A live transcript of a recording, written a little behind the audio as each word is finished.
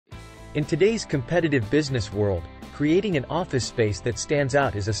In today's competitive business world, creating an office space that stands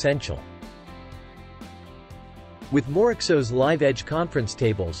out is essential. With Morixo's Live Edge conference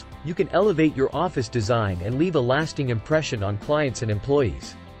tables, you can elevate your office design and leave a lasting impression on clients and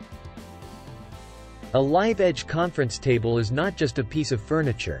employees. A Live Edge conference table is not just a piece of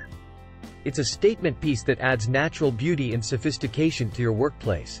furniture. It's a statement piece that adds natural beauty and sophistication to your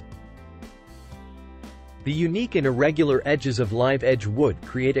workplace. The unique and irregular edges of Live Edge wood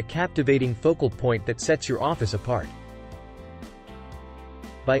create a captivating focal point that sets your office apart.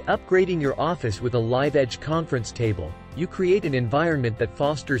 By upgrading your office with a Live Edge conference table, you create an environment that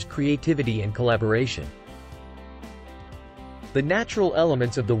fosters creativity and collaboration. The natural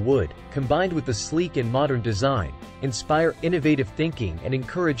elements of the wood, combined with the sleek and modern design, inspire innovative thinking and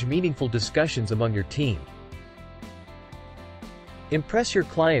encourage meaningful discussions among your team. Impress your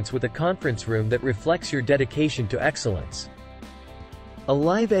clients with a conference room that reflects your dedication to excellence. A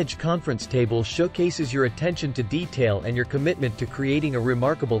Live Edge conference table showcases your attention to detail and your commitment to creating a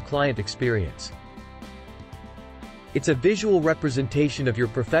remarkable client experience. It's a visual representation of your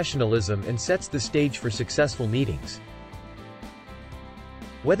professionalism and sets the stage for successful meetings.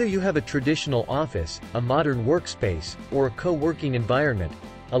 Whether you have a traditional office, a modern workspace, or a co-working environment,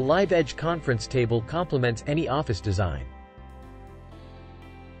 a Live Edge conference table complements any office design.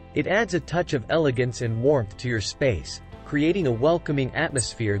 It adds a touch of elegance and warmth to your space, creating a welcoming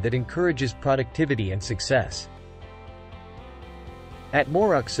atmosphere that encourages productivity and success. At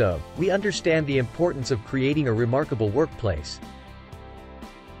Morixo, we understand the importance of creating a remarkable workplace.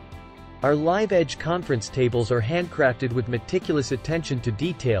 Our Live Edge conference tables are handcrafted with meticulous attention to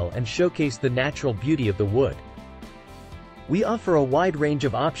detail and showcase the natural beauty of the wood. We offer a wide range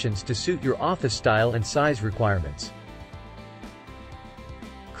of options to suit your office style and size requirements.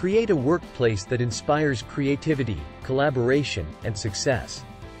 Create a workplace that inspires creativity, collaboration, and success.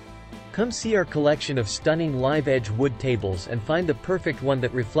 Come see our collection of stunning Live Edge wood tables and find the perfect one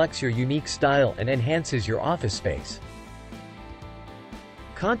that reflects your unique style and enhances your office space.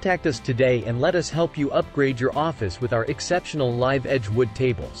 Contact us today and let us help you upgrade your office with our exceptional Live Edge wood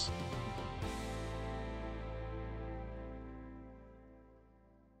tables.